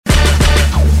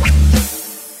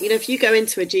if you go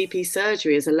into a GP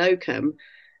surgery as a locum,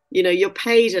 you're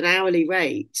paid an hourly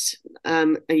rate,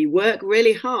 and you work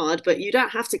really hard, but you don't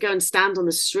have to go and stand on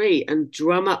the street and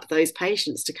drum up those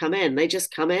patients to come in. They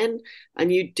just come in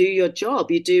and you do your job.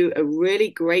 You do a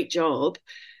really great job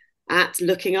at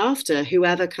looking after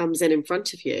whoever comes in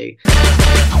front of you.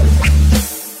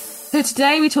 So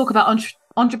today we talk about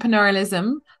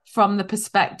entrepreneurialism from the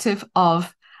perspective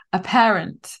of a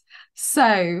parent.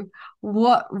 So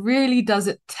what really does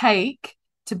it take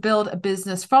to build a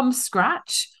business from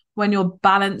scratch when you're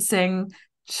balancing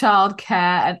childcare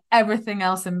and everything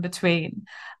else in between?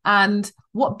 And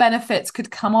what benefits could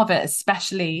come of it,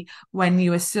 especially when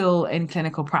you are still in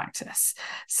clinical practice?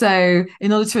 So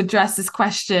in order to address this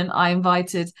question, I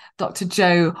invited Dr.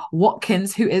 Jo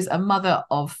Watkins, who is a mother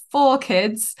of 4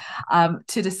 kids, to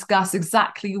discuss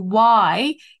exactly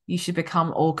why you should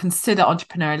become or consider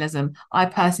entrepreneurialism. I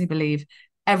personally believe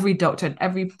every doctor and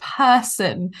every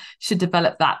person should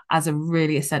develop that as a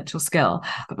really essential skill.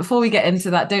 But before we get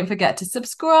into that, don't forget to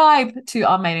subscribe to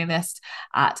our mailing list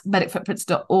at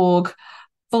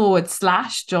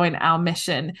medicfootprints.org/join our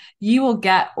mission. You will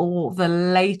get all the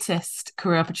latest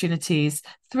career opportunities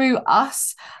through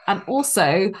us, and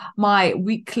also my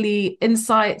weekly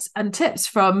insights and tips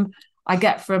I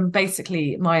get from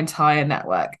basically my entire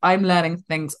network. I'm learning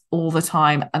things all the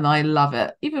time and I love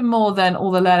it, even more than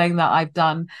all the learning that I've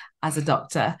done as a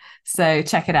doctor. So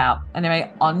check it out.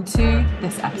 Anyway, on to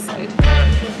this episode.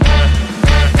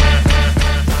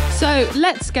 So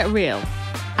let's get real.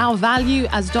 Our value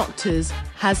as doctors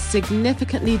has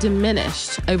significantly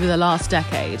diminished over the last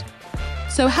decade.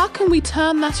 So how can we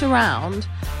turn that around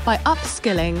by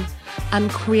upskilling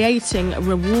and creating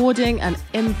rewarding and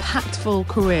impactful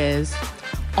careers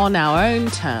on our own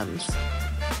terms?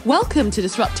 Welcome to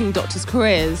Disrupting Doctors'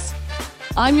 Careers.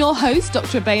 I'm your host,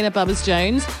 Dr. Abena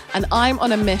Bubbers-Jones, and I'm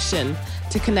on a mission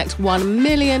to connect 1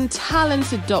 million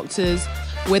talented doctors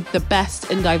with the best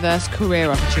in diverse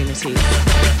career opportunities.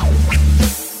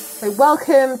 So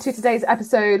welcome to today's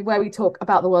episode where we talk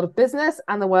about the world of business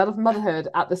and the world of motherhood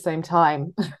at the same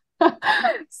time.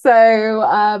 So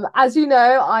as you know,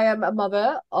 I am a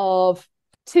mother of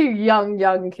 2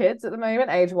 young kids at the moment,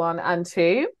 age 1 and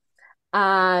 2.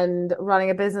 And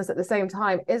running a business at the same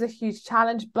time is a huge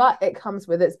challenge, but it comes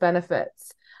with its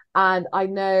benefits. And I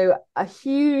know a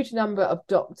huge number of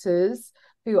doctors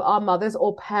who are mothers,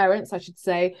 or parents, I should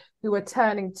say, who are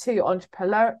turning to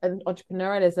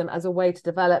entrepreneurialism as a way to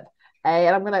develop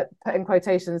and I'm going to put in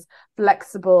quotations,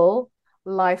 flexible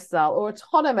lifestyle, or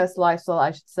autonomous lifestyle, I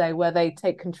should say, where they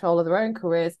take control of their own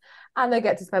careers and they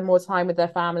get to spend more time with their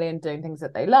family and doing things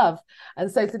that they love.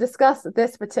 And so to discuss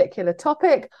this particular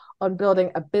topic on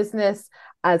building a business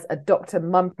as a doctor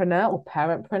mumpreneur or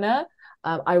parentpreneur,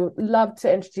 I would love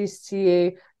to introduce to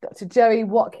you Dr. Joey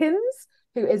Watkins,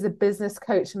 who is a business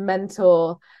coach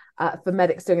mentor for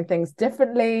medics doing things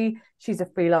differently. She's a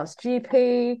freelance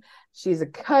GP. She's a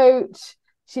coach.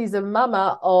 She's a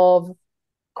mama of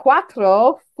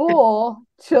 4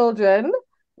 children,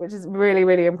 which is really,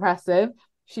 really impressive.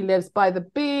 She lives by the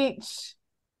beach.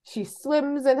 She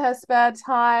swims in her spare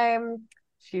time.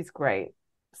 She's great.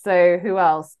 So who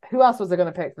else was I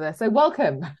going to pick for this? So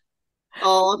welcome.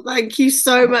 Oh, thank you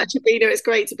so much, Abena. It's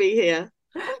great to be here.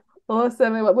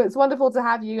 Awesome. It's wonderful to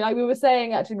have you. Like we were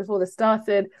saying actually before this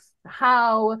started,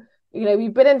 how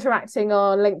we've been interacting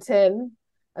on LinkedIn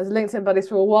as LinkedIn buddies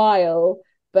for a while.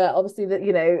 But obviously that,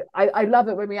 I love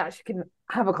it when we actually can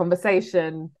have a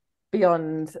conversation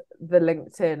beyond the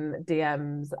LinkedIn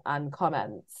DMs and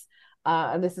comments.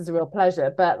 And this is a real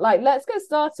pleasure. But let's get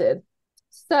started.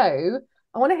 So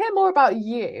I want to hear more about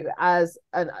you because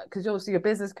obviously you're a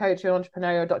business coach, you're an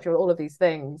entrepreneur, you're a doctor, all of these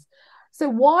things. So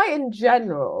why in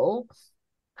general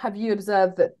have you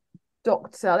observed that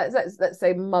let's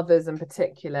say mothers in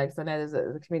particular, because I know there's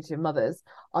a community of mothers,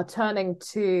 are turning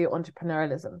to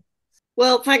entrepreneurialism?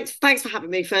 Well, thanks for having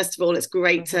me. First of all, it's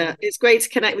great to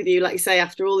connect with you, like you say,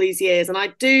 after all these years. And I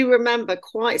do remember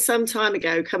quite some time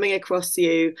ago coming across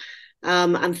you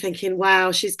and thinking,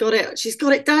 wow, she's got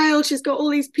it dialed. She's got all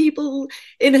these people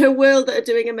in her world that are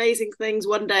doing amazing things.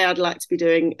 One day I'd like to be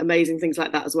doing amazing things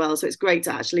like that as well. So it's great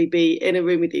to actually be in a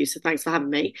room with you. So thanks for having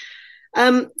me.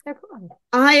 I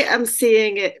am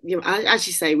seeing it, as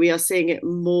you say, we are seeing it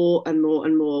more and more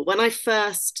and more. When I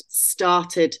first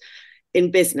started in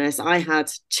business, I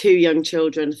had 2 young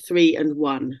children, 3 and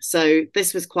 1. So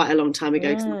this was quite a long time ago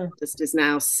because my eldest is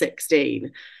now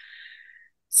 16.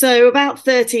 So about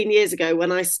 13 years ago,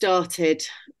 when I started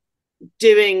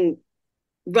doing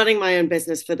running my own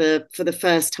business for the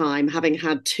first time, having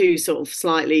had two sort of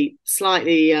slightly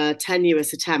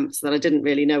tenuous attempts that I didn't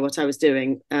really know what I was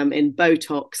doing, in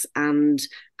Botox and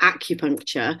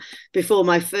acupuncture, before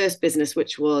my first business,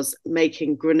 which was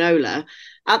making granola.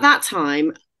 At that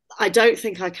time, I don't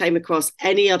think I came across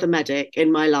any other medic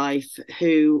in my life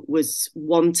who was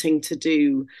wanting to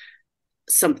do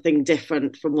something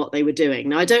different from what they were doing.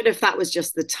 Now, I don't know if that was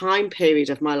just the time period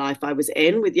of my life I was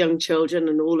in with young children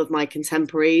and all of my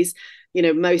contemporaries. You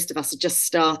know, most of us had just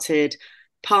started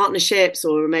partnerships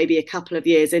or maybe a couple of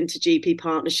years into GP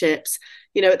partnerships.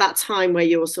 You know, at that time where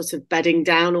you're sort of bedding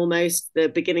down almost the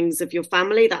beginnings of your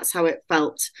family, that's how it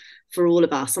felt for all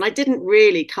of us. And I didn't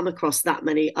really come across that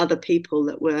many other people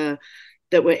that were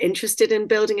interested in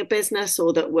building a business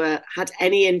or that had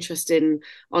any interest in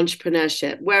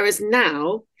entrepreneurship. Whereas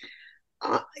now,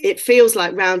 it feels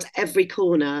like round every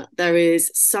corner there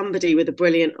is somebody with a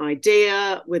brilliant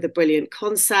idea, with a brilliant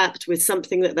concept, with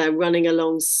something that they're running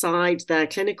alongside their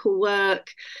clinical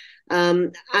work.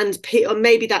 Or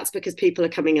maybe that's because people are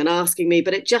coming and asking me,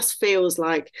 but it just feels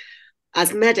like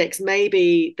as medics,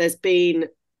 maybe there's been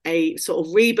a sort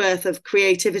of rebirth of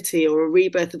creativity or a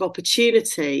rebirth of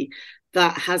opportunity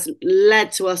that has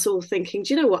led to us all thinking,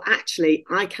 do you know what, actually,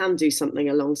 I can do something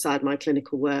alongside my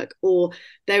clinical work, or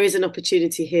there is an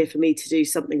opportunity here for me to do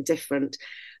something different.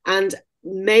 And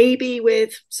maybe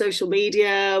with social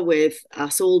media, with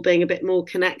us all being a bit more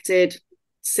connected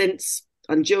since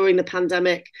and during the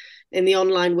pandemic in the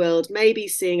online world, maybe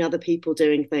seeing other people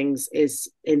doing things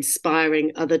is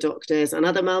inspiring other doctors and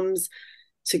other mums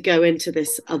to go into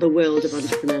this other world of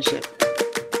entrepreneurship.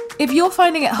 If you're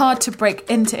finding it hard to break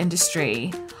into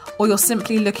industry, or you're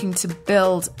simply looking to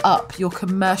build up your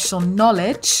commercial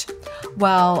knowledge,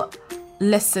 well,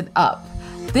 listen up.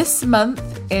 This month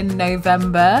in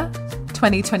November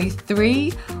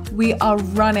 2023, we are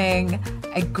running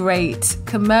a great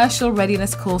commercial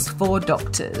readiness course for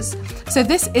doctors. So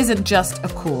this isn't just a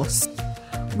course.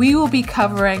 We will be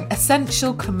covering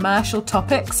essential commercial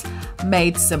topics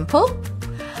made simple.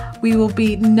 We will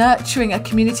be nurturing a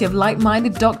community of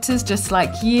like-minded doctors just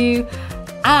like you.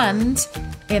 And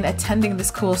in attending this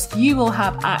course, you will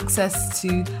have access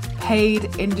to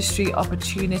paid industry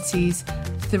opportunities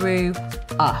through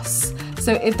us.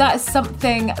 So if that is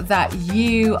something that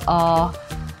you are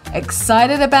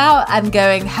excited about and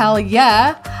going, hell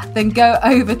yeah, then go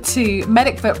over to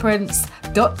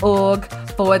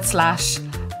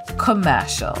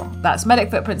medicfootprints.org/commercial. That's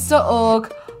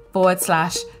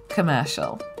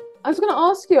medicfootprints.org/commercial. I was going to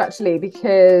ask you actually,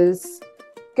 because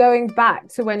going back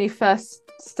to when you first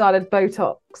started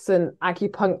Botox and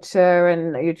acupuncture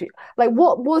and like,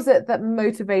 what was it that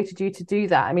motivated you to do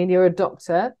that? I mean, you're a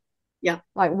doctor. Yeah.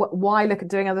 Like, why look at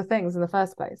doing other things in the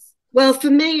first place? Well,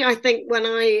 for me, I think when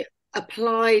I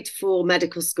applied for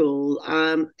medical school,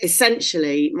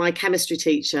 essentially my chemistry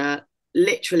teacher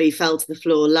literally fell to the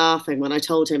floor laughing when I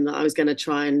told him that I was going to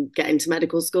try and get into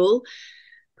medical school.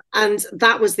 And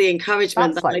that was the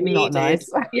encouragement that I needed. Not nice.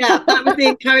 Yeah, that was the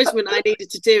encouragement I needed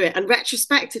to do it. And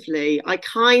retrospectively, I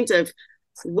kind of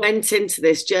went into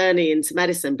this journey into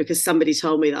medicine because somebody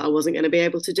told me that I wasn't going to be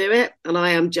able to do it. And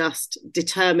I am just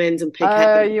determined and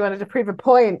pig-headed. Oh, you wanted to prove a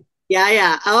point.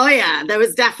 Yeah. Oh, yeah. There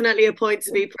was definitely a point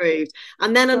to be proved.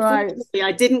 And then, unfortunately,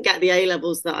 I didn't get the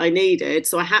A-levels that I needed.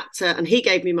 So I had to, and he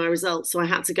gave me my results. So I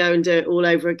had to go and do it all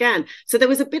over again. So there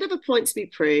was a bit of a point to be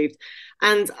proved.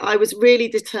 And I was really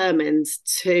determined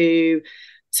to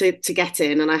get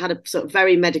in. And I had a sort of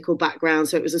very medical background.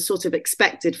 So it was a sort of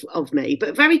expected of me.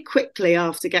 But very quickly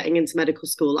after getting into medical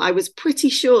school, I was pretty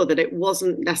sure that it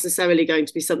wasn't necessarily going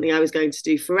to be something I was going to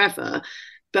do forever.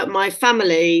 But my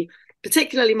family,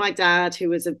 particularly my dad, who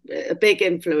was a big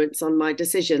influence on my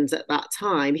decisions at that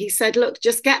time, he said, look,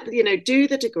 just do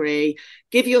the degree,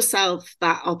 give yourself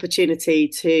that opportunity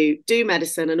to do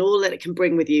medicine and all that it can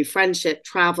bring with you, friendship,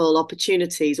 travel,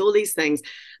 opportunities, all these things.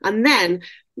 And then,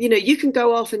 you can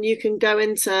go off and you can go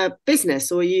into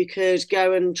business, or you could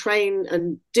go and train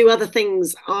and do other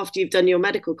things after you've done your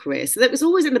medical career. So that was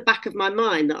always in the back of my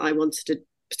mind that I wanted to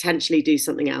potentially do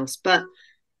something else. But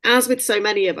as with so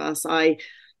many of us, I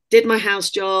did my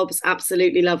house jobs,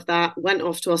 absolutely loved that, went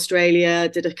off to Australia,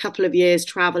 did a couple of years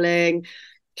traveling,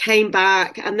 came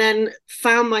back, and then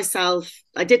found myself,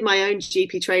 I did my own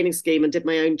GP training scheme and did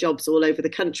my own jobs all over the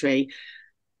country.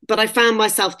 But I found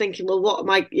myself thinking, well, what am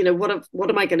I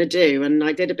going to do? And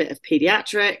I did a bit of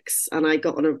pediatrics and I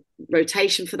got on a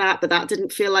rotation for that, but that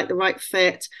didn't feel like the right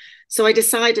fit. So I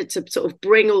decided to sort of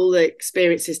bring all the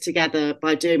experiences together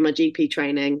by doing my GP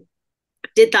training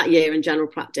did that year in general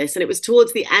practice, and it was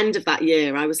towards the end of that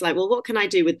year I was like, well, what can I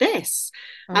do with this?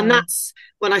 And that's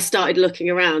when I started looking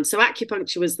around. So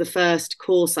acupuncture was the first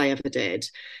course I ever did,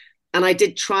 and I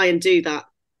did try and do that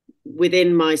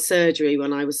within my surgery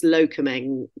when I was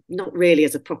locuming, not really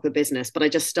as a proper business, but I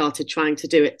just started trying to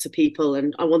do it to people,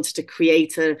 and I wanted to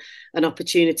create an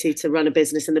opportunity to run a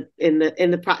business in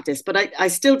the practice. But I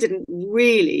still didn't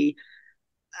really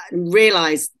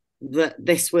realize that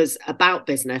this was about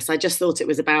business. I just thought it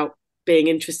was about being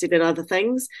interested in other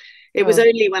things. It was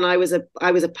only when I was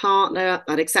a partner,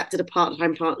 I'd accepted a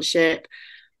part-time partnership,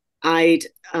 I'd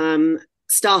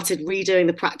started redoing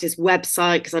the practice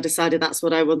website because I decided that's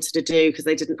what I wanted to do, because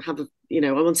they didn't have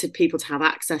I wanted people to have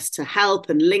access to help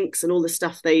and links and all the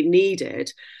stuff they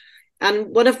needed.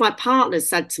 And one of my partners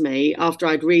said to me after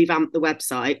I'd revamped the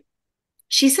website,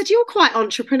 she said, "You're quite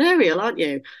entrepreneurial, aren't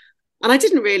you?" And I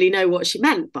didn't really know what she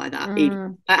meant by that.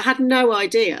 Even. I had no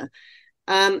idea.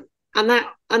 And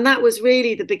that was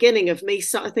really the beginning of me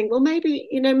sort of thinking, well,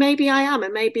 maybe I am,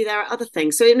 and maybe there are other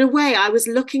things. So in a way, I was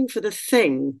looking for the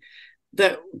thing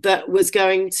that was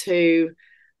going to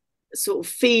sort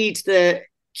of feed the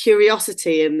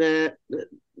curiosity and the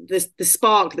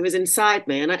spark that was inside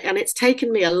me. And it's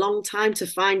taken me a long time to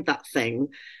find that thing.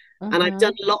 And I've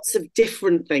done lots of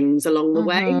different things along the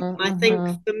way. And I think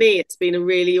for me, it's been a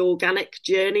really organic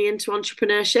journey into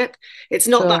entrepreneurship. It's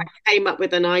not that I came up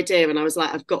with an idea and I was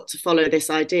like, I've got to follow this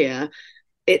idea.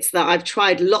 It's that I've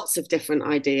tried lots of different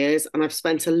ideas, and I've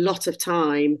spent a lot of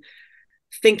time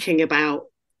thinking about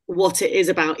what it is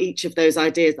about each of those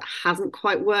ideas that hasn't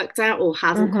quite worked out or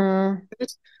hasn't quite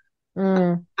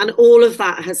worked. And all of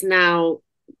that has now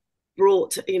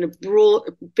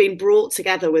been brought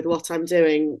together with what I'm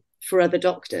doing for other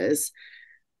doctors.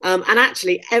 And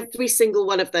actually every single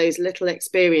one of those little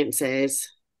experiences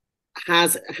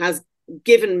has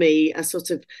given me a sort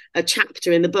of a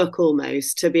chapter in the book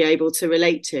almost to be able to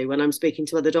relate to when I'm speaking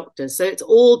to other doctors. So it's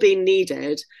all been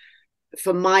needed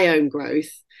for my own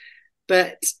growth,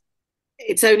 but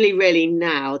it's only really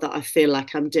now that I feel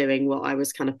like I'm doing what I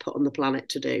was kind of put on the planet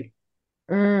to do.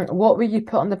 What were you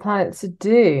put on the planet to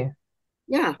do?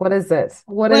 Yeah. What is it?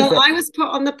 I was put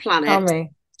on the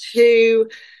planet to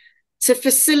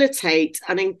facilitate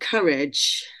and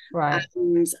encourage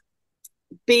and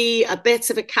be a bit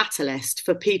of a catalyst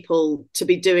for people to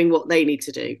be doing what they need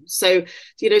to do. So,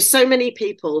 so many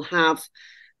people have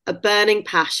a burning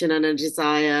passion and a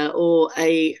desire or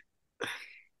a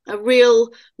real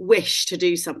wish to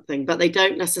do something, but they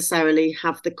don't necessarily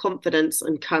have the confidence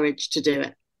and courage to do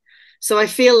it. So I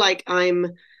feel like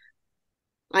I'm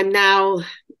now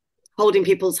holding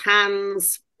people's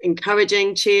hands,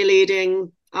 encouraging,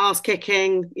 cheerleading, ass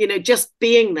kicking, just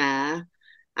being there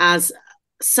as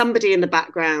somebody in the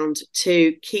background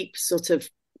to keep sort of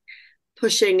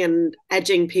pushing and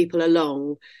edging people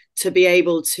along to be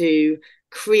able to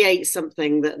create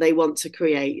something that they want to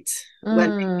create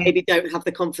when they maybe don't have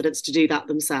the confidence to do that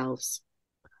themselves.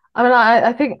 I mean,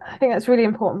 I think that's a really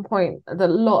important point, that a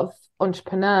lot of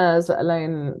entrepreneurs, let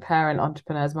alone parent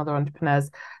entrepreneurs, mother entrepreneurs,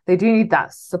 they do need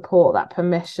that support, that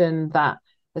permission, that,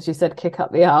 as you said, kick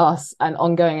up the arse and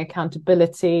ongoing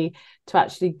accountability to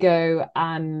actually go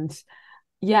and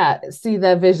see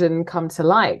their vision come to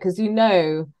light. Because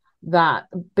that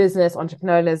business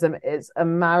entrepreneurialism is a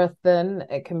marathon.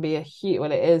 It can be it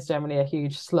is generally a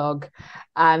huge slog.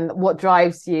 And what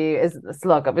drives you isn't the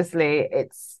slog. Obviously,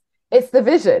 it's the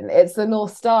vision, it's the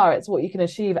North Star, it's what you can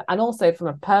achieve. And also from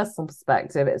a personal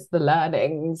perspective, it's the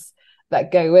learnings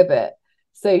that go with it.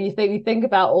 So you think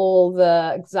about all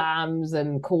the exams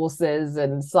and courses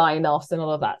and sign-offs and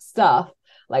all of that stuff.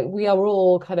 Like, we are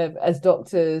all kind of, as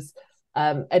doctors,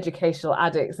 educational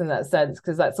addicts in that sense,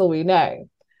 because that's all we know.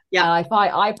 Yeah. And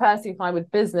I personally find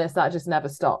with business that just never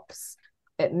stops.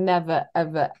 It never,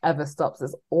 ever, ever stops.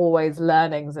 There's always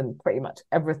learnings in pretty much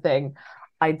everything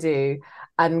I do.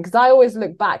 And because I always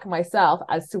look back myself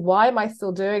as to why am I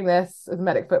still doing this with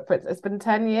Medic Footprints? It's been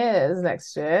 10 years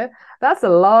next year. That's a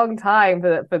long time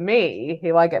for me,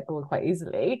 who I get bored quite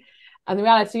easily. And the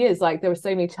reality is, like, there are so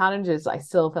many challenges I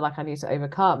still feel like I need to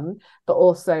overcome, but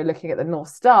also looking at the North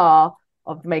Star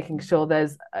of making sure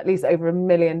there's at least over 1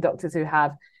 million doctors who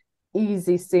have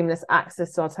easy, seamless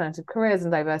access to alternative careers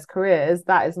and diverse careers.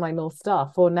 That is my North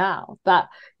Star for now. That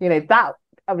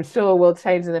I'm sure will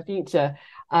change in the future.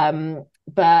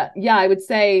 But yeah, I would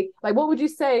say, like, what would you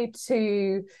say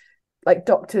to like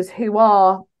doctors who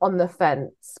are on the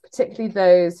fence, particularly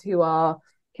those who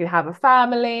have a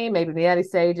family, maybe in the early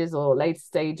stages or later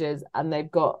stages, and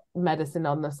they've got medicine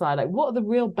on the side? Like, what are the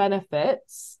real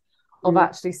benefits of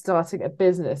actually starting a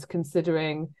business,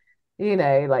 considering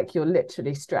like you're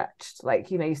literally stretched.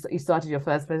 Like, you started your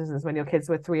first business when your kids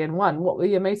were 3 and 1. What were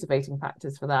your motivating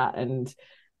factors for that? And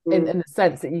in the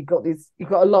sense that you've got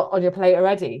a lot on your plate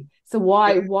already. So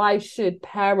why should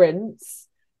parents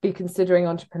be considering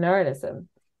entrepreneurialism?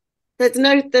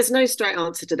 There's no straight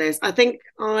answer to this. I think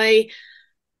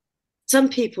some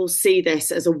people see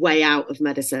this as a way out of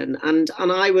medicine, and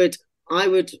I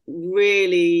would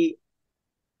really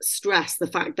stress the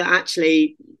fact that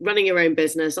actually running your own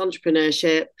business,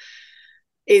 entrepreneurship,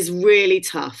 is really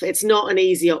tough. It's not an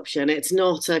easy option. It's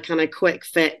not a kind of quick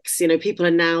fix. People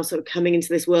are now sort of coming into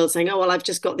this world saying, oh, well, I've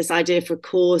just got this idea for a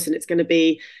course and it's going to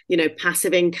be,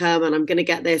 passive income, and I'm going to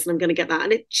get this and I'm going to get that.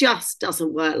 And it just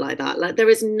doesn't work like that. Like, there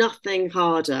is nothing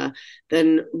harder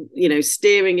than,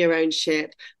 steering your own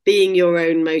ship, being your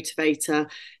own motivator.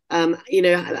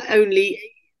 Only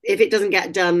if it doesn't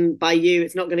get done by you,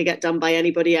 it's not going to get done by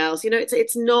anybody else.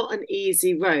 It's not an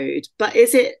easy road, but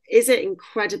is it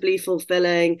incredibly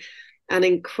fulfilling and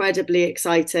incredibly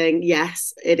exciting?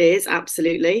 Yes, it is,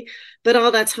 absolutely. But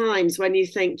are there times when you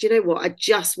think, do you know what, I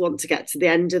just want to get to the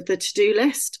end of the to-do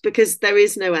list? Because there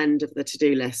is no end of the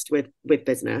to-do list with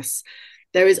business.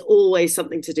 There is always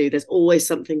something to do. There's always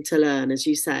something to learn, as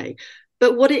you say.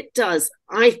 But what it does,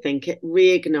 I think it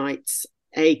reignites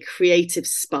a creative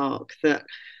spark that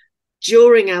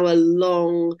during our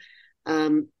long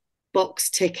box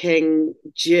ticking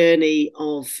journey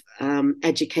of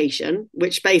education,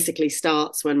 which basically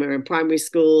starts when we're in primary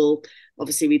school.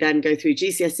 Obviously, we then go through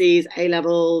GCSEs, A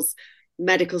levels,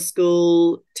 medical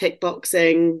school, tick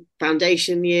boxing,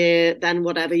 foundation year, then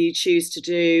whatever you choose to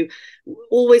do,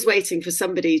 always waiting for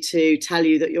somebody to tell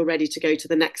you that you're ready to go to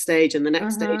the next stage and the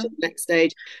next stage and the next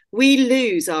stage. We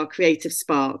lose our creative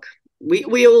spark.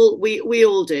 We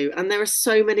all do. And there are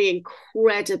so many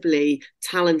incredibly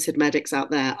talented medics out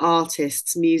there,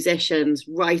 artists, musicians,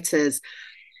 writers.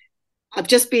 I've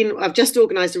just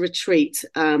organised a retreat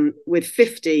with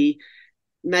 50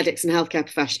 medics and healthcare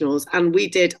professionals, and we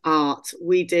did art,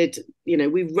 we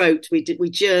wrote, we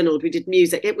journaled, we did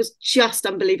music. It was just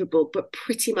unbelievable. But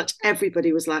pretty much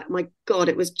everybody was like, my God,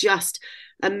 it was just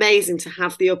amazing to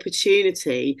have the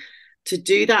opportunity to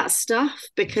do that stuff,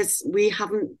 because we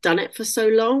haven't done it for so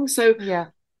long. So yeah,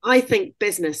 I think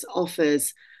business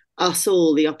offers us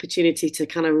all the opportunity to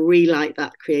kind of relight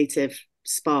that creative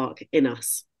spark in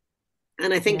us.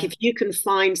 And I think if you can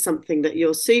find something that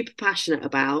you're super passionate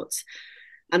about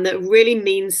and that really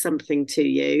means something to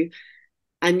you,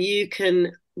 and you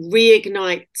can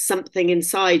reignite something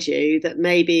inside you that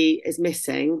maybe is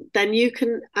missing, then you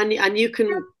can and you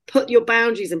can put your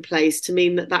boundaries in place to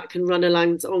mean that can run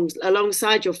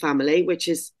alongside your family, which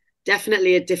is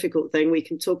definitely a difficult thing. We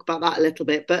can talk about that a little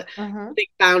bit, but I think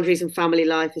boundaries in family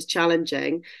life is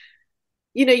challenging.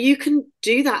 You can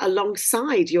do that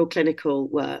alongside your clinical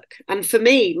work. And for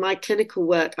me, my clinical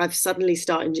work, I've suddenly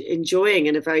started enjoying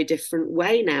in a very different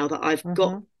way now that I've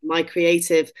got my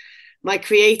creative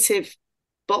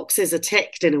boxes are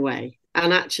ticked in a way.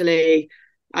 And actually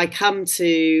I come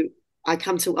to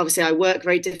obviously I work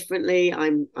very differently.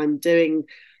 I'm doing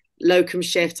locum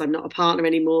shifts. I'm not a partner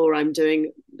anymore. I'm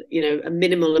doing a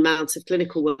minimal amount of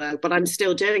clinical work, but I'm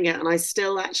still doing it, and I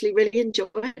still actually really enjoy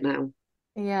it now.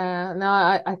 Yeah, no,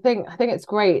 I think it's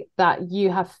great that you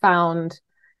have found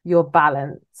your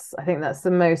balance. I think that's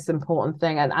the most important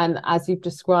thing, and as you've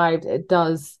described, it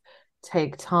does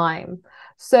take time.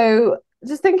 So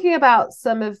just thinking about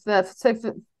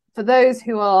for those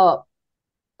who are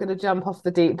going to jump off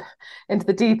into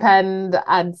the deep end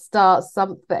and start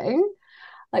something,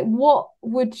 like, what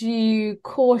would you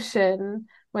caution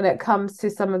when it comes to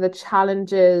some of the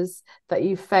challenges that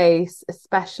you face,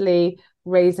 especially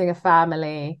raising a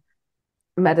family,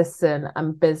 medicine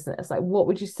and business? Like, what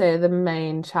would you say are the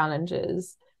main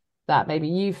challenges that maybe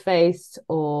you faced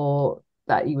or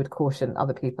that you would caution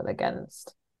other people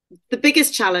against? The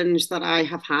biggest challenge that I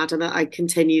have had and that I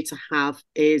continue to have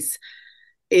is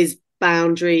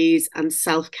boundaries and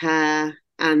self-care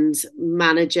and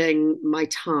managing my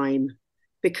time,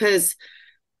 because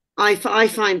I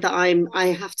find that I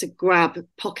have to grab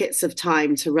pockets of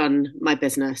time to run my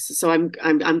business. So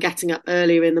I'm getting up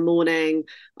earlier in the morning.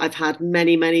 I've had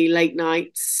many late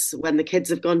nights when the kids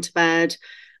have gone to bed.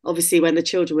 Obviously, when the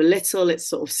children were little, it's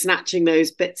sort of snatching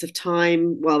those bits of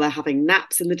time while they're having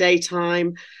naps in the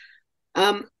daytime.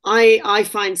 I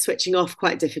find switching off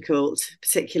quite difficult,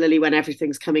 particularly when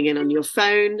everything's coming in on your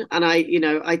phone. And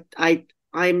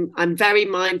I'm very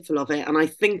mindful of it, and I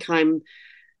think I'm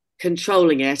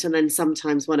controlling it. And then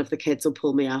sometimes one of the kids will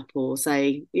pull me up or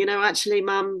say, actually,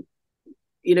 Mum,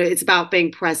 it's about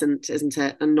being present, isn't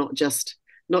it? And not just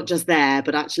there,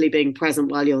 but actually being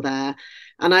present while you're there.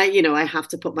 And I have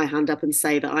to put my hand up and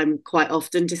say that I'm quite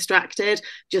often distracted.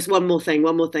 Just one more thing,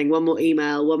 one more thing, one more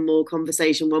email, one more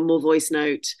conversation, one more voice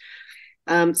note.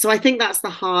 So I think that's the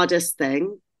hardest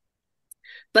thing.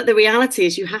 But the reality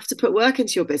is you have to put work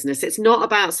into your business. It's not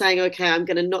about saying, okay, I'm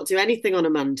going to not do anything on a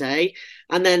Monday.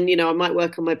 And then, I might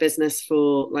work on my business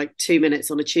for like 2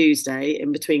 minutes on a Tuesday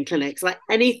in between clinics. Like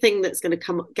anything that's going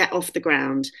to get off the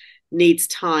ground needs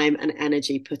time and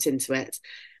energy put into it.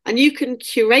 And you can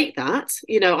curate that.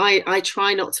 I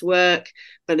try not to work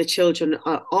when the children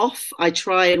are off. I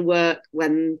try and work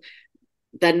when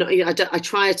they're not, I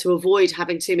try to avoid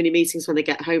having too many meetings when they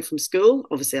get home from school.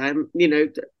 Obviously,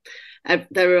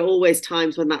 there are always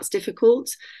times when that's difficult.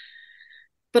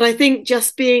 But I think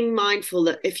just being mindful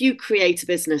that if you create a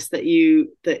business that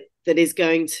is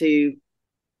going to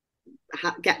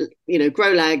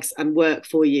grow legs and work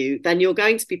for you, then you're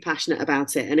going to be passionate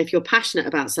about it. And if you're passionate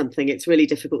about something, it's really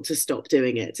difficult to stop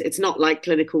doing it. It's not like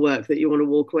clinical work that you want to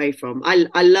walk away from.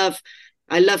 I love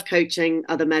coaching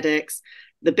other medics.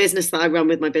 The business that I run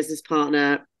with my business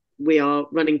partner, we are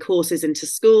running courses into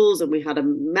schools, and we had a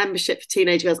membership for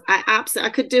teenage girls. I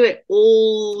could do it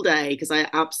all day because I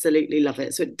absolutely love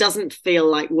it. So it doesn't feel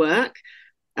like work.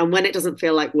 And when it doesn't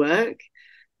feel like work,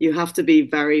 you have to be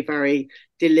very, very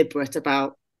deliberate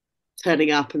about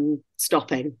turning up and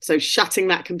stopping. So shutting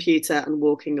that computer and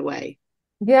walking away.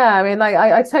 Yeah, I mean, like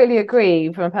I totally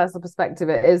agree. From a personal perspective,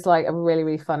 it is like a really,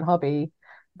 really fun hobby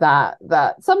that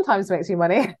sometimes makes you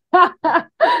money.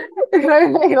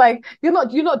 Like you're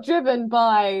not driven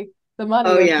by the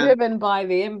money, you're driven by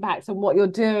the impact and what you're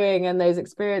doing and those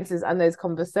experiences and those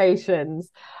conversations.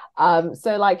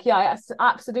 So like, yeah, I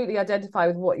absolutely identify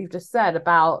with what you've just said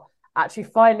about actually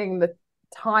finding the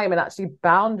time and actually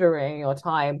boundarying your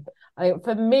time. I mean,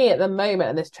 for me at the moment,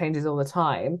 and this changes all the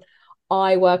time,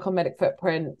 I work on Medic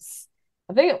Footprints.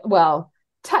 I think, well,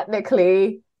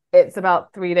 technically it's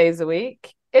about 3 days a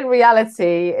week. In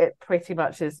reality, it pretty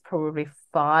much is probably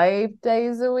 5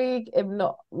 days a week, if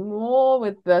not more,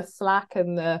 with the Slack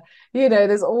and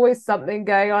there's always something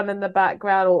going on in the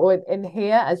background or in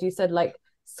here. As you said, like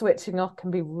switching off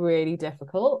can be really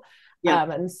difficult. Yeah.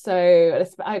 And so,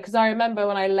 because I remember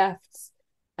when I left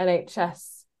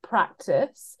NHS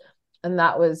practice, and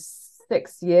that was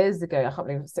 6 years ago. I can't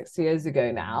believe it's 6 years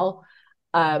ago now.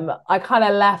 I kind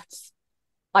of left,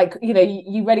 like,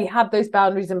 you already have those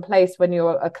boundaries in place when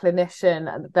you're a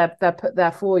clinician, and they're put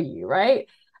there for you, right?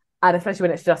 And especially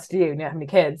when it's just you and you don't have any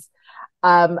kids.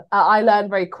 I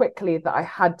learned very quickly that I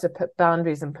had to put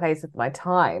boundaries in place with my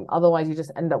time. Otherwise, you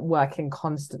just end up working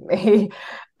constantly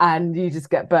and you just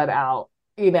get burnt out.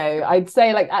 I'd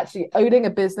say, like, actually owning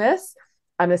a business,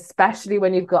 and especially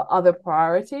when you've got other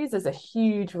priorities, there's a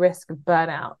huge risk of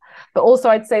burnout. But also,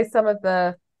 I'd say some of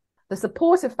the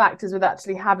supportive factors with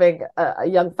actually having a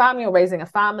young family or raising a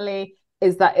family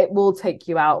is that it will take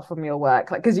you out from your work,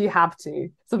 like, because you have to.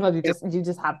 Sometimes you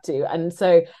just have to. And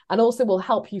so, and also will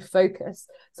help you focus.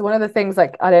 So one of the things,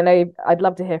 like, I don't know, I'd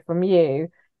love to hear from you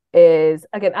is,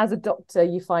 again, as a doctor,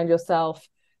 you find yourself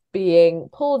being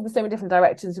pulled in so many different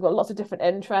directions. You've got lots of different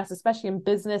interests, especially in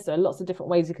business. There are lots of different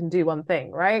ways you can do one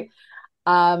thing, right?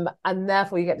 And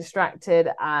therefore you get distracted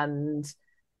and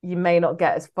you may not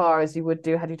get as far as you would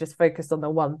do had you just focused on the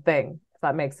one thing, if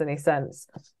that makes any sense.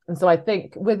 And so I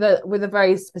think with a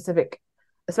very specific,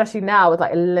 especially now with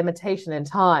like a limitation in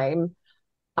time,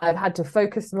 I've had to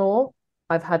focus more.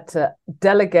 I've had to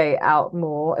delegate out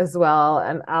more as well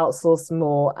and outsource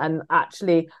more and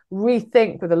actually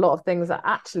rethink with a lot of things that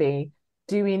actually,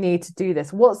 do we need to do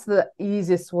this? What's the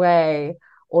easiest way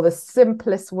or the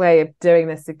simplest way of doing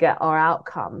this to get our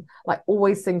outcome? Like,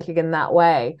 always thinking in that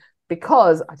way,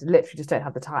 because I literally just don't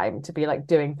have the time to be like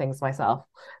doing things myself.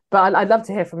 But I'd love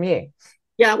to hear from you.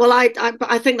 Yeah, well, I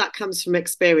think that comes from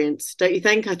experience, don't you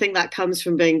think? I think that comes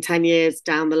from being 10 years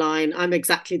down the line. I'm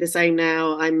exactly the same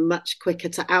now. I'm much quicker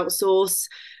to outsource,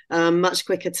 much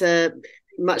quicker to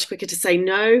say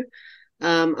no.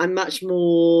 I'm much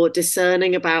more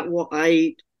discerning about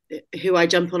who I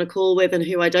jump on a call with and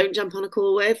who I don't jump on a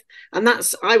call with. And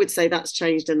I would say that's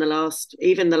changed in the last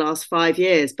 5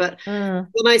 years. But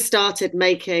when I started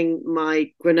making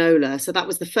my granola, so that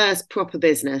was the first proper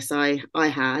business I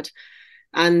had.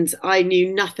 And I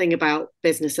knew nothing about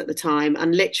business at the time.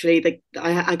 And literally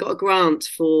I got a grant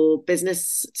for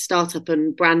business startup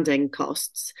and branding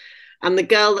costs. And the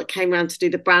girl that came around to do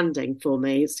the branding for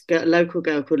me is a local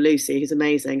girl called Lucy, who's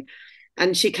amazing.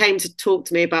 And she came to talk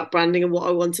to me about branding and what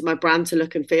I wanted my brand to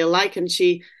look and feel like. And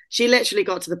she literally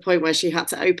got to the point where she had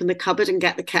to open the cupboard and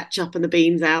get the ketchup and the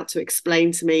beans out to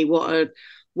explain to me what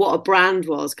a brand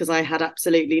was, because I had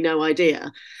absolutely no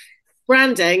idea.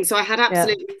 branding. So I had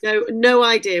absolutely no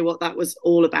idea what that was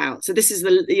all about. So this is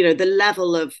the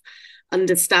level of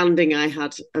understanding I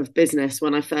had of business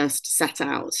when I first set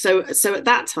out. So at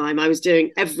that time I was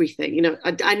doing everything.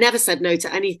 I never said no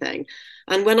to anything.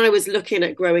 And when I was looking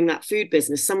at growing that food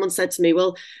business, someone said to me,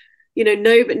 well,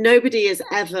 nobody has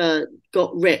ever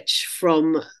got rich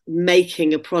from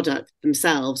making a product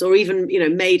themselves, or even,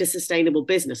 made a sustainable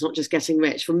business, not just getting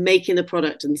rich from making the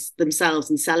product themselves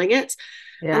and selling it.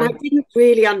 Yeah. And I didn't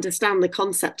really understand the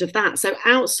concept of that. So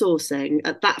outsourcing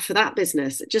for that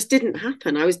business, it just didn't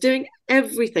happen. I was doing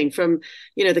everything from,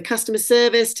 the customer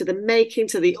service to the making,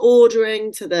 to the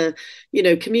ordering, to the,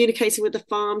 communicating with the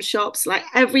farm shops, like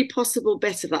every possible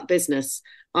bit of that business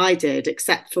I did,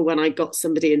 except for when I got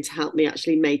somebody in to help me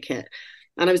actually make it.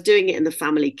 And I was doing it in the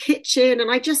family kitchen,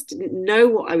 and I just didn't know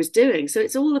what I was doing. So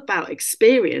it's all about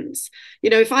experience.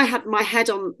 If I had my head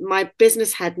on my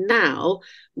business head now,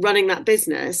 running that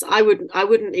business, I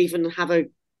wouldn't even have a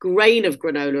grain of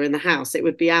granola in the house. It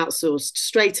would be outsourced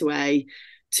straight away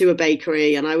to a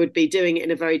bakery, and I would be doing it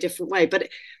in a very different way. But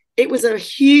it was a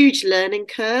huge learning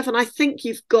curve. And I think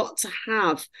you've got to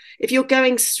have, if you're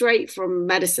going straight from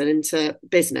medicine into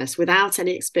business without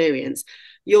any experience,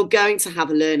 you're going to have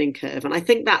a learning curve. And I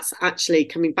think that's actually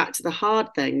coming back to the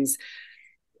hard things.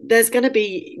 There's going to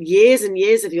be years and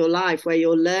years of your life where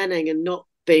you're learning and not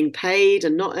being paid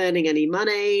and not earning any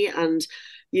money. And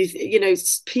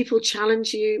people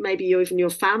challenge you, maybe even your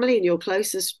family and your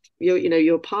closest,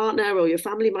 your partner or your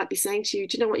family might be saying to you,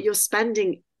 do you know what, you're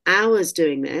spending hours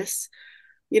doing this,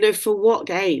 for what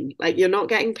gain? Like, you're not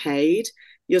getting paid.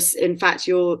 You're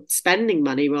spending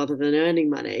money rather than earning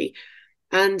money.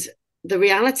 And the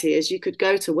reality is you could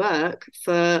go to work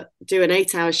do an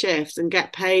 8-hour shift and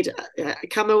get paid,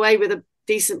 come away with a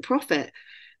decent profit.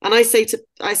 And I say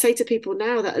to people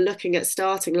now that are looking at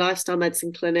starting lifestyle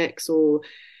medicine clinics or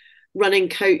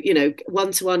running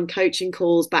one-to-one coaching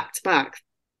calls back to back,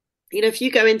 if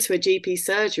you go into a GP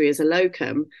surgery as a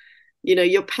locum,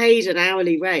 you're paid an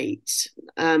hourly rate,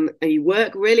 and you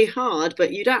work really hard,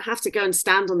 but you don't have to go and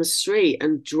stand on the street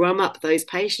and drum up those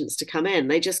patients to come in.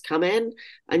 They just come in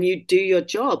and you do your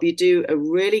job. You do a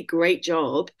really great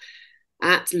job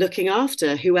at looking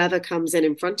after whoever comes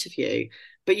in front of you,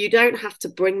 but you don't have to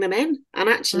bring them in. And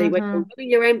actually, when you're running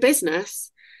your own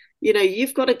business,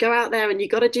 you've got to go out there and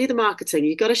you've got to do the marketing.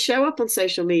 You've got to show up on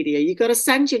social media. You've got to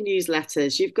send your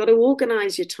newsletters. You've got to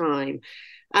organize your time.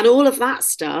 And all of that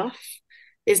stuff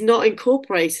is not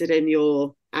incorporated in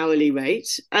your hourly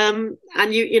rate. And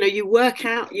you work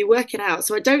it out.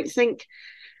 So I don't think,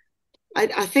 I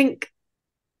think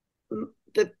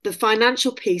the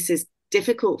financial piece is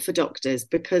difficult for doctors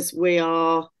because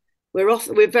we're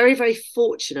very, very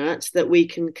fortunate that we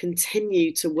can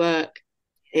continue to work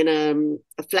in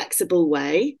a flexible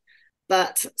way.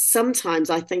 But sometimes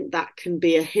I think that can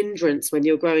be a hindrance when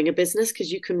you're growing a business,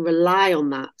 because you can rely on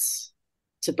that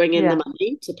to bring in the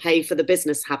money to pay for the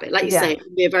business habit. Like you say,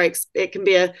 it can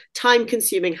be a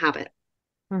time-consuming habit,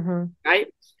 right?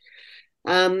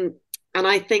 And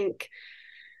I think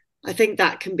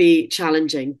that can be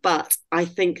challenging. But I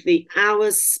think the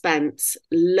hours spent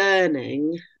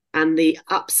learning and the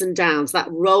ups and downs,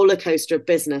 that roller coaster of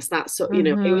business, that's I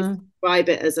always describe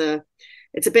it as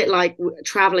it's a bit like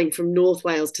traveling from North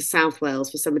Wales to South Wales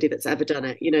for somebody that's ever done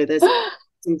it. There's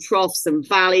some troughs and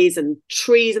valleys and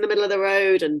trees in the middle of the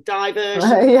road and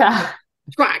diversion,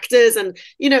 tractors, and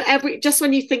just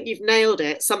when you think you've nailed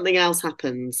it, something else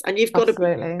happens, and you've got to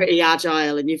be pretty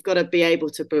agile, and you've got to be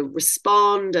able to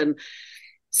respond. And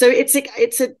so it's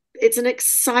an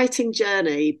exciting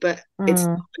journey, but it's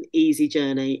not an easy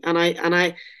journey. And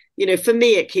I for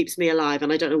me, it keeps me alive,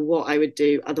 and I don't know what I would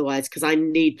do otherwise, because I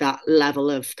need that level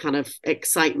of kind of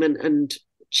excitement and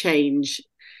change.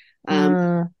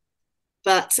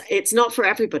 But it's not for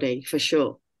everybody, for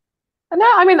sure. No,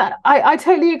 I mean, I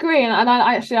totally agree. And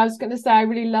I was going to say, I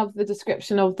really love the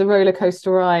description of the roller coaster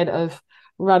ride of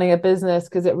running a business,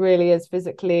 because it really is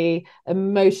physically,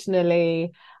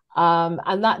 emotionally,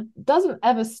 and that doesn't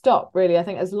ever stop, really. I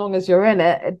think as long as you're in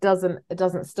it, it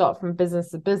doesn't stop from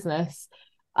business to business.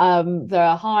 There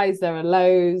are highs, there are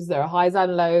lows, there are highs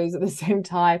and lows at the same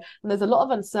time, and there's a lot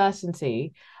of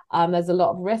uncertainty. There's a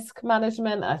lot of risk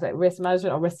management,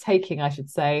 or risk taking, I should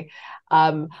say.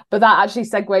 But that actually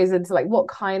segues into like what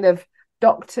kind of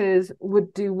doctors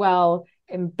would do well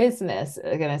in business,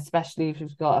 again, especially if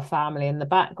you've got a family in the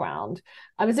background.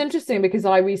 And it's interesting because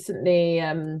I recently,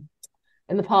 in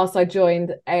the past, I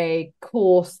joined a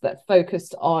course that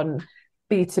focused on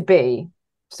B2B.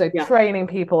 So training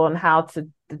people on how to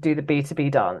do the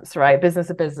B2B dance, right? Business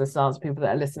to business dance, people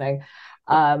that are listening.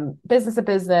 Business to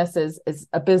business is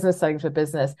a business selling to a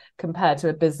business compared to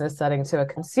a business selling to a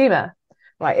consumer,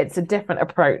 right? It's a different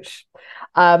approach.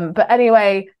 But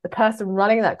anyway, the person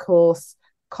running that course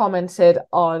commented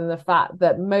on the fact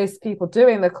that most people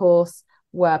doing the course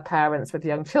were parents with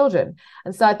young children.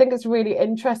 And so I think it's really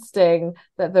interesting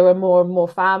that there are more and more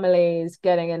families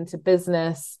getting into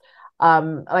business.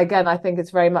 And again, I think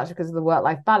it's very much because of the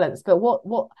work-life balance. But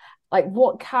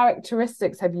what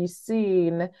characteristics have you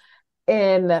seen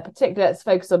in particular, let's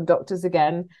focus on doctors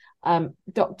again,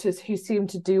 doctors who seem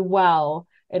to do well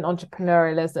in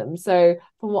entrepreneurialism? So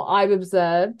from what I've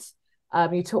observed,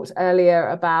 you talked earlier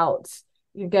about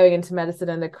going into medicine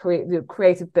and the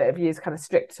creative bit of you is kind of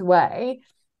stripped away.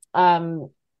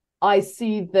 I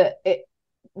see that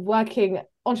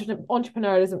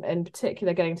entrepreneurialism in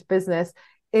particular, getting to business,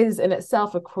 is in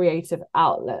itself a creative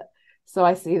outlet. So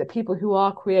I see that people who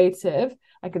are creative,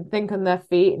 I can think on their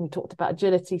feet, and you talked about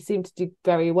agility, seem to do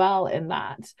very well in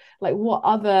that. Like, what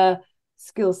other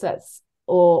skill sets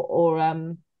or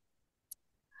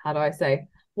how do I say,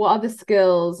 what other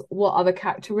skills, what other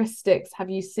characteristics have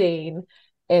you seen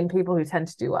in people who tend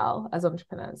to do well as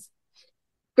entrepreneurs?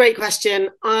 Great question.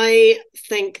 I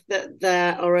think that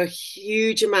there are a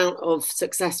huge amount of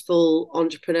successful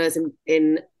entrepreneurs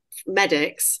in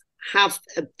medics have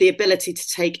the ability to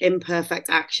take imperfect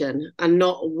action and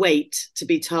not wait to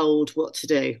be told what to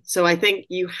do. So I think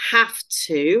you have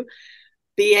to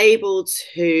be able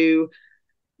to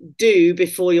do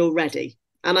before you're ready.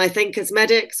 And I think as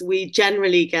medics, we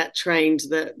generally get trained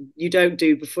that you don't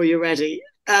do before you're ready.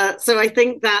 So I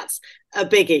think that's a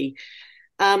biggie.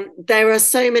 There are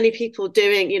so many people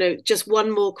doing, just one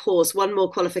more course, one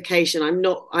more qualification. I'm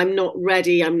not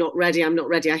ready. I'm not ready. I'm not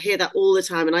ready. I hear that all the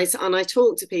time. And I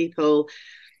talk to people,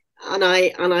 and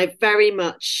I very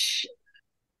much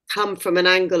come from an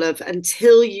angle of,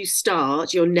 until you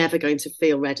start, you're never going to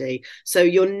feel ready. So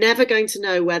you're never going to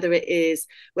know whether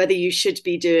you should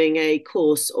be doing a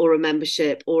course or a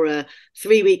membership or a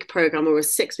 3-week program or a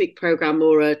 6-week program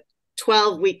or a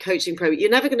 12-week coaching program. You're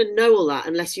never going to know all that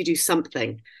unless you do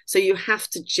something. So you have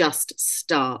to just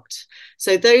start.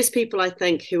 So those people, I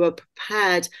think, who are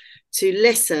prepared to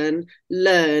listen,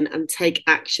 learn, and take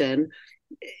action,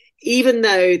 even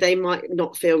though they might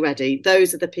not feel ready,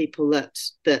 those are the people that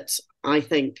I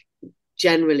think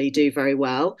generally do very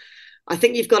well. I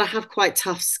think you've got to have quite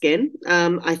tough skin.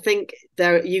 I think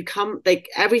you come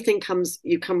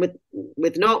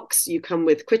with knocks, you come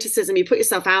with criticism, you put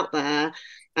yourself out there,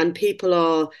 and people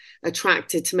are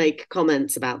attracted to make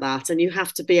comments about that. And you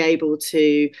have to be able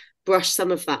to brush some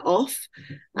of that off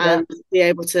and be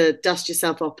able to dust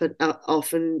yourself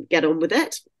off and get on with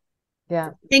it. Yeah.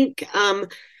 I think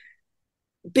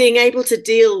being able to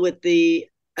deal with the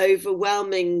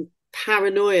overwhelming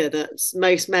paranoia that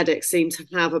most medics seem to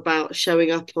have about showing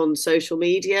up on social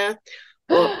media,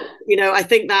 or I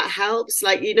think that helps.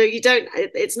 Like,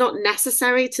 it's not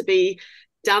necessary to be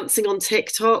dancing on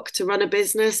TikTok to run a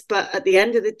business, but at the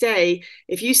end of the day,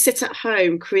 if you sit at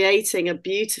home creating a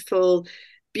beautiful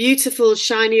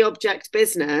shiny object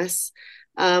business,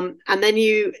 and then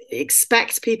you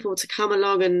expect people to come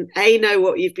along and know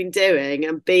what you've been doing,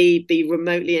 and be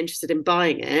remotely interested in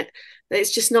buying it,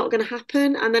 it's just not going to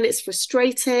happen. And then it's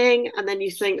frustrating, and then you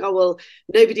think, oh well,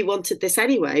 nobody wanted this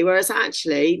anyway, whereas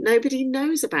actually nobody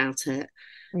knows about it.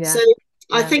 So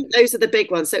I think those are the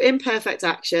big ones. So imperfect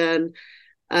action,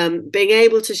 being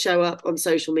able to show up on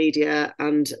social media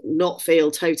and not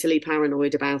feel totally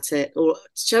paranoid about it, or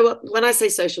show up. When I say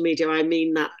social media, I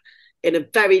mean that in a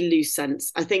very loose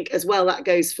sense. I think as well that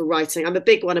goes for writing. I'm a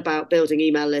big one about building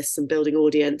email lists and building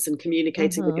audience and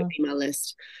communicating with your email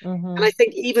list. And I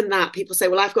think even that, people say,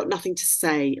 well, I've got nothing to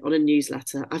say on a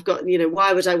newsletter. I've got,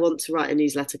 why would I want to write a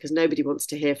newsletter? Because nobody wants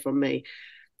to hear from me.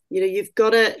 You've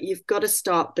got to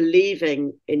start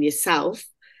believing in yourself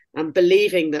and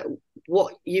believing that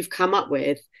what you've come up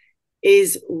with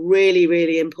is really,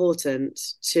 really important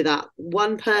to that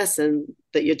one person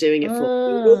that you're doing it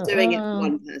for. You're doing it for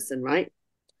one person, right?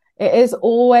 It is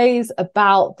always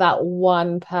about that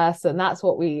one person. That's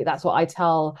what I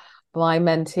tell my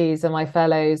mentees and my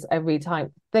fellows every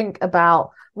time. Think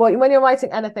about when you're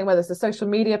writing anything, whether it's a social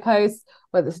media post,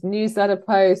 whether it's newsletter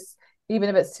posts, even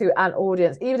if it's to an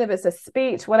audience, even if it's a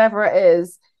speech, whatever it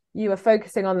is, you are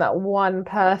focusing on that one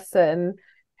person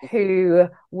who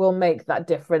will make that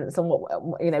difference and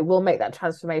will make that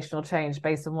transformational change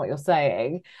based on what you're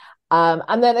saying.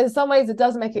 And then in some ways it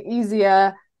does make it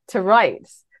easier to write,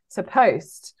 to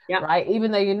post, right?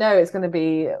 Even though it's going to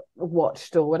be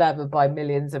watched or whatever by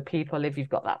millions of people if you've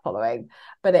got that following,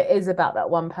 but it is about that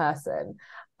one person.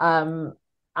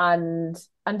 and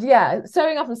yeah,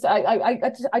 showing up and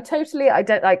I totally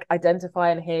identify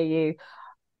and hear you.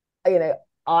 You know,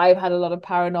 I've had a lot of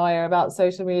paranoia about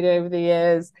social media over the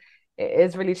years. It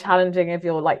is really challenging if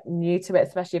you're like new to it,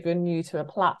 especially if you're new to a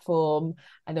platform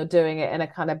and you're doing it in a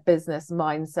kind of business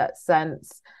mindset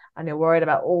sense, and you're worried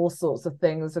about all sorts of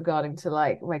things regarding to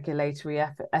like regulatory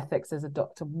ethics as a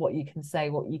doctor, what you can say,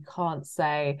 what you can't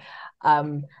say.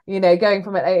 You know, going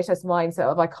from an NHS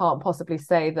mindset of I can't possibly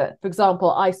say that. For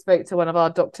example, I spoke to one of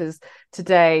our doctors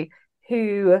today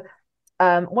who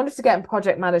wanted to get in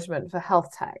project management for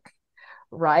health tech,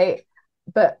 right?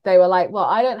 But they were like, well,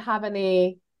 I don't have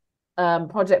any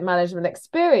project management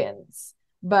experience,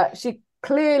 but she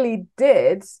clearly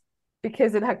did,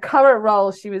 because in her current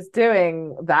role she was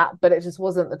doing that, but it just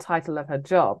wasn't the title of her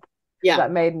job. Yeah.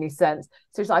 That made any sense.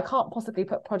 So she's like, I can't possibly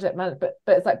put project management,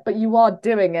 but it's like, but you are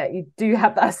doing it, you do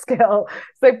have that skill,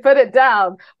 so put it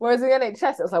down. Whereas in the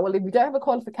NHS it's like, well, if you don't have a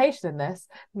qualification in this,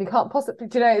 then you can't possibly,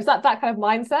 you know, it's that kind of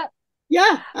mindset.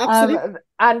 Yeah, absolutely.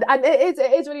 And it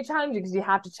is really challenging because you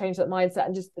have to change that mindset,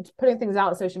 and just putting things out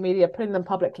on social media, putting them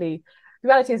publicly. The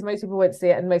reality is most people won't see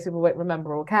it and most people won't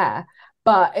remember or care.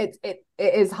 But it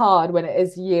is hard when it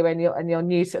is you and you're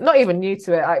new to it. Not even new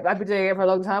to it. I've been doing it for a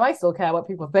long time. I still care what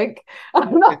people think.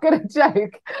 I'm not going to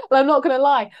joke. I'm not going to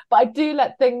lie. But I do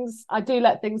let things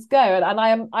go, and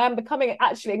I am becoming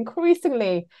actually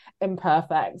increasingly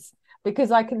imperfect,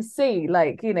 because I can see,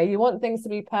 like, you know, you want things to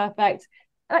be perfect.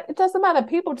 It doesn't matter.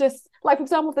 People just, like, for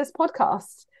example, this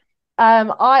podcast.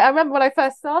 I remember when I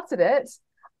first started it,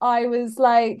 I was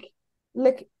like,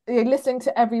 look, listening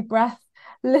to every breath,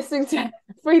 listening to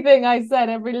everything I said,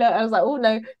 every look. I was like, oh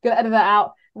no, gonna edit that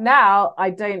out. Now I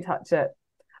don't touch it.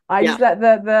 I just let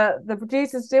the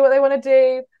producers do what they want to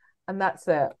do, and that's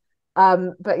it.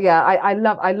 But yeah, I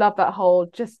love that whole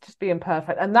just being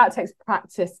perfect, and that takes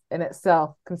practice in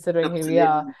itself, considering Absolutely. who we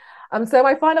are. So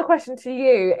my final question to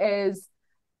you is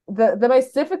the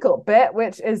most difficult bit,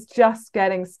 which is just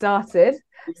getting started.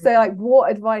 Mm-hmm. So, like,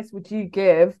 what advice would you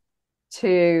give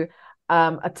to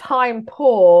a time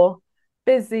poor,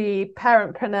 busy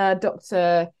parentpreneur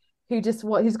doctor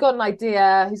who's got an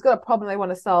idea, who's got a problem they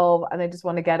want to solve, and they just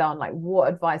want to get on? Like,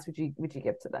 what advice would you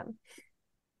give to them?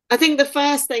 I think the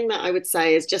first thing that I would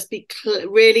say is just be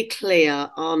really clear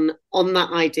on that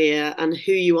idea and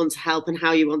who you want to help and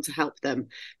how you want to help them.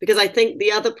 Because I think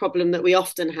the other problem that we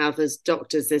often have as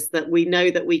doctors is that we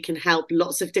know that we can help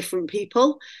lots of different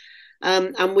people.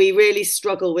 And we really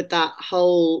struggle with that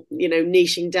whole, you know,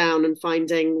 niching down and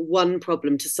finding one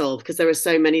problem to solve, because there are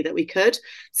so many that we could.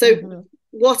 So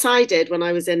what I did when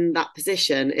I was in that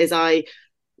position is I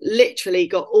literally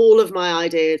got all of my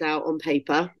ideas out on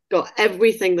paper, got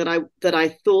everything that I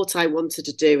thought I wanted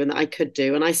to do and that I could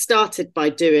do. And I started by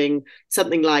doing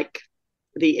something like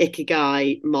the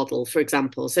Ikigai model, for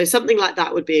example. So something like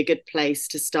that would be a good place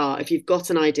to start if you've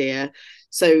got an idea.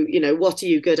 So, you know, what are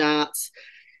you good at?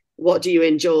 What do you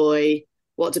enjoy?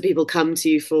 What do people come to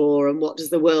you for? And what does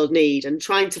the world need? And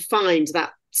trying to find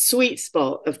that sweet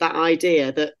spot of that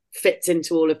idea that fits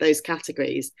into all of those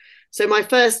categories. So my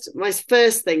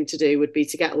first thing to do would be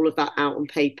to get all of that out on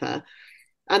paper,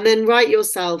 and then write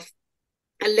yourself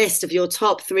a list of your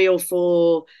top 3 or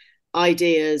 4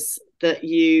 ideas that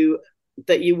you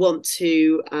want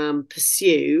to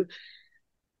pursue.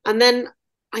 And then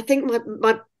I think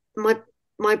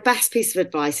my best piece of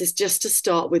advice is just to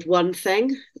start with one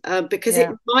thing, because it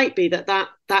might be that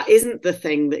isn't the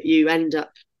thing that you end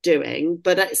up doing,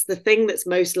 but it's the thing that's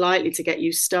most likely to get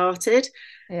you started.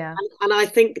 Yeah. And I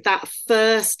think that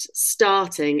first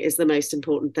starting is the most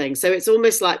important thing. So it's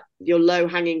almost like your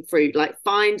low-hanging fruit, like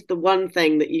find the one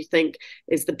thing that you think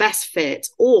is the best fit,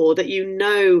 or that you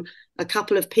know a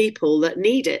couple of people that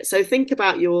need it. So think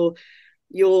about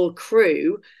your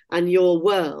crew and your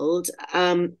world.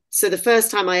 So the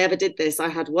first time I ever did this, I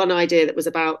had one idea that was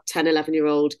about 10,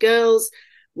 11-year-old girls,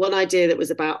 one idea that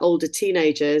was about older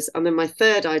teenagers, and then my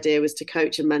third idea was to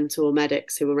coach and mentor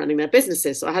medics who were running their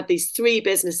businesses. So I had these 3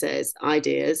 businesses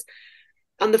ideas,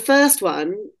 and the first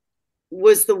one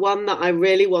was the one that I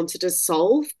really wanted to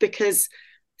solve, because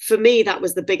for me that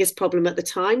was the biggest problem at the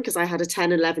time, because I had a 10,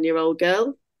 11-year-old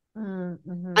girl.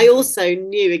 Mm-hmm. I also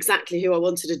knew exactly who I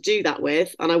wanted to do that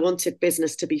with, and I wanted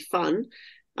business to be fun.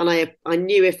 And I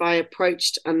knew if I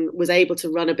approached and was able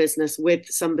to run a business with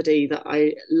somebody that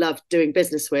I loved doing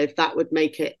business with, that would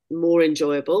make it more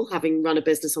enjoyable, having run a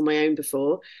business on my own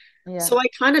before. Yeah. So I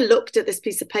kind of looked at this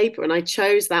piece of paper and I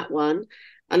chose that one.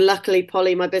 And luckily,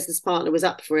 Polly, my business partner, was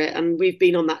up for it. And we've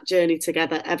been on that journey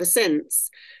together ever since.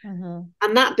 Mm-hmm.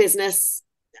 And that business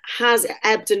has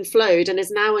ebbed and flowed and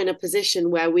is now in a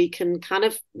position where we can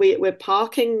we're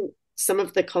parking some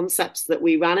of the concepts that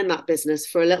we ran in that business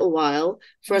for a little while,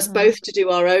 for us both to do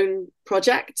our own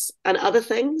projects and other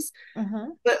things.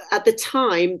 But at the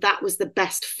time, that was the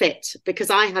best fit, because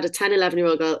I had a 10,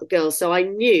 11-year-old girl. So I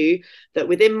knew that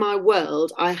within my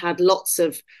world, I had lots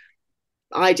of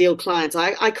ideal clients.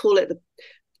 I call it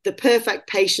the perfect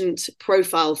patient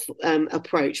profile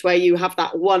approach, where you have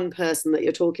that one person that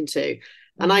you're talking to.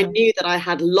 And I knew that I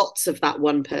had lots of that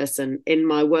one person in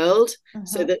my world,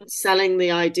 so that selling the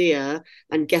idea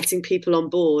and getting people on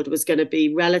board was going to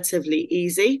be relatively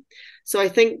easy. So I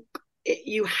think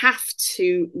you have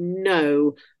to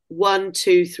know 1,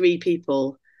 2, 3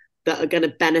 people that are going to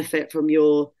benefit from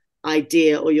your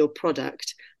idea or your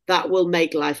product. That will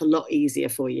make life a lot easier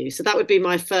for you. So that would be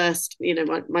my first,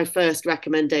 my first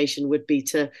recommendation would be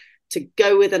to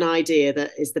go with an idea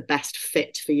that is the best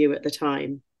fit for you at the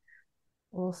time.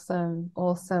 Awesome.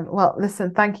 Well,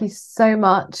 listen, thank you so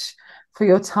much for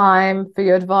your time, for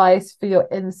your advice, for your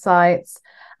insights,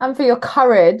 and for your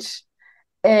courage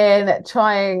in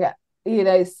trying,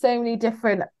 so many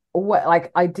different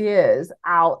ideas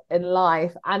out in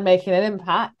life and making an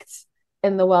impact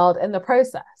in the world in the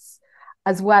process,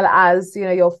 as well as,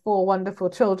 your 4 wonderful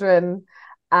children,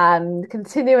 and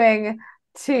continuing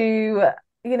to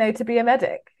be a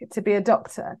medic, to be a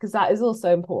doctor, because that is also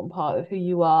an important part of who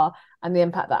you are and the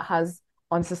impact that has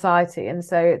on society. And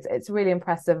so it's really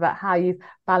impressive about how you've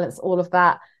balanced all of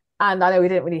that. And I know we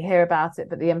didn't really hear about it,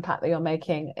 but the impact that you're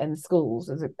making in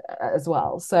schools as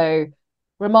well. So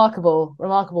remarkable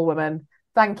woman.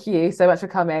 Thank you so much for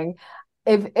coming.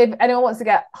 If anyone wants to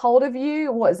get hold of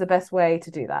you, what is the best way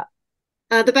to do that?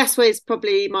 The best way is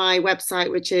probably my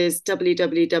website, which is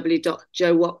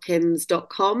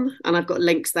www.jowatkins.com. And I've got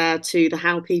links there to the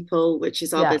How People, which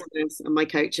is our business, and my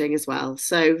coaching as well.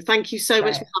 So thank you so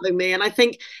much for having me. And I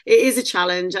think it is a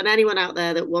challenge, and anyone out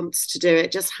there that wants to do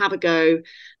it, just have a go.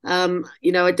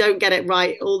 I don't get it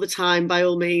right all the time, by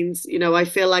all means. I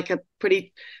feel like a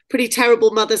pretty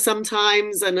terrible mother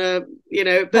sometimes, and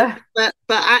but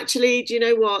actually, do you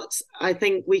know what? I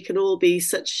think we can all be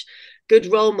such good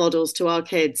role models to our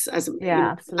kids as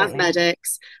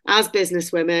medics, as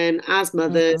businesswomen, as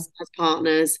mothers, as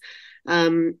partners.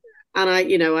 And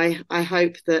I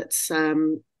hope that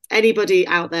anybody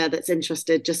out there that's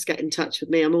interested, just get in touch with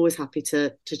me. I'm always happy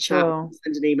to chat,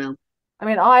 send an email. I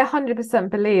mean, I 100%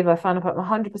 believe, I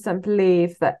 100%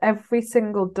 believe that every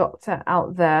single doctor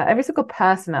out there, every single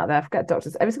person out there, forget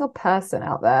doctors, every single person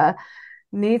out there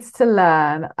needs to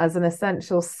learn, as an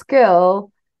essential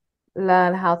skill,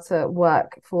 learn how to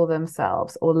work for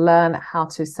themselves or learn how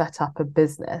to set up a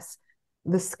business.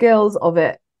 The skills of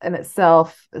it in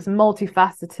itself is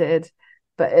multifaceted,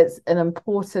 but it's an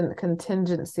important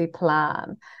contingency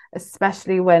plan,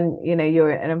 especially when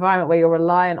you're in an environment where you're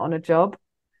reliant on a job.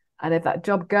 And if that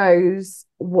job goes,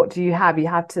 what do you have? You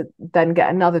have to then get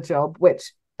another job,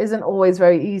 which isn't always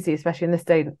very easy, especially in this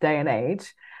day and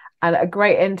age. And a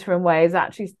great interim way is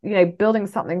actually building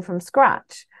something from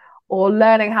scratch, or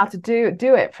learning how to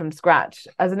do it from scratch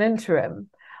as an interim,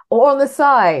 or on the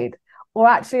side, or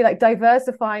actually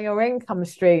diversifying your income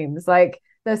streams.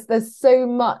 There's so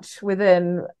much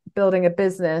within building a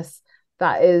business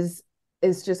that is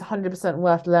just 100%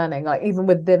 worth learning, even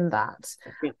within that.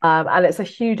 And it's a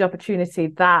huge opportunity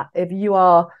that if you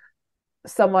are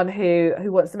someone who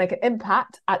wants to make an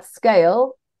impact at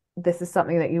scale, this is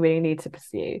something that you really need to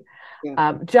pursue,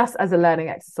 just as a learning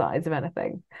exercise, if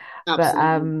anything. Absolutely.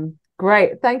 But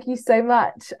great, thank you so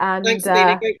much. And thanks,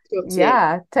 Nina. Great to talk to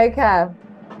you. Take care.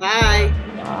 Bye.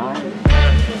 Bye.